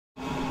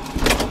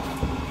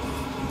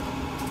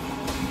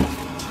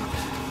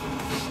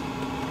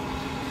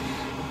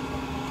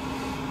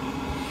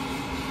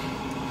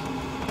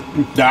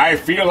I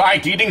feel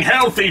like eating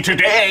healthy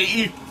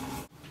today.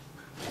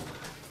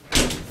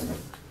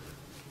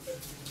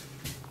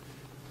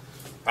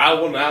 I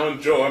will now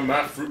enjoy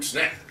my fruit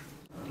snack.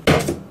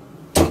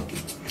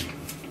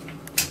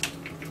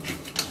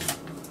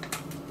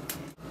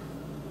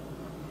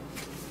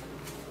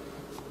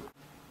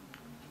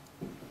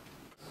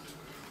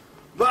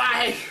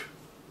 Mike!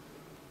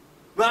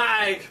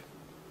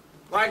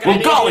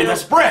 Well, golly,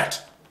 that's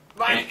Brett!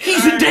 Mike!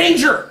 He's in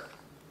danger!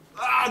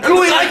 And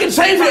only I can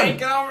save him!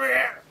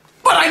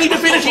 But I need to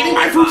finish eating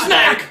my fruit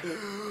snack!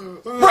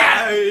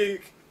 Brett!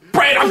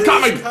 Brett, I'm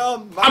coming!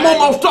 I'm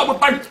almost done with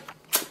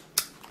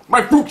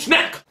my fruit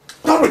snack!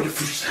 Not with your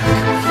fruit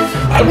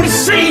snack! I will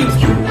save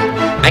you!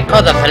 I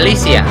call the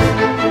policia.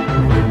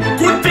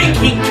 Good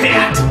thinking,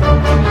 cat!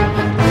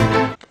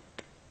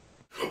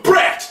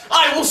 Brett,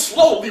 I will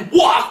slowly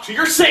walk to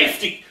your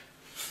safety!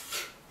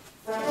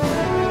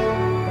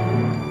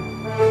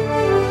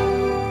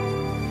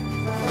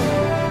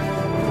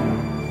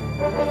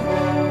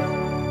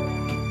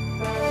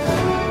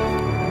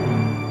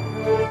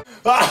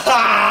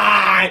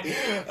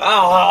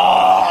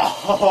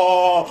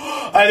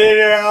 Oh, I need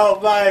your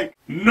help, Mike.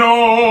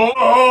 No!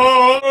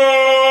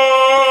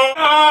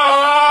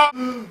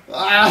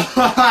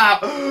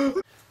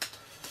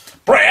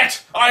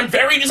 Brett, I'm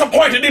very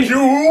disappointed in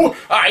you!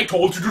 I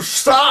told you to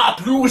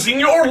stop losing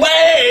your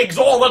legs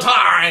all the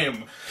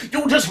time!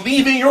 You're just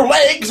leaving your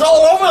legs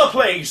all over the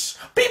place!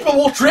 People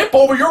will trip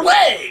over your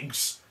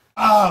legs!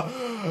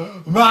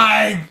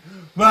 Mike,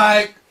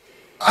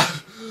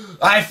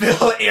 I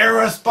feel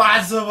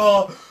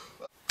irresponsible.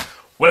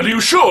 Well,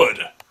 you should!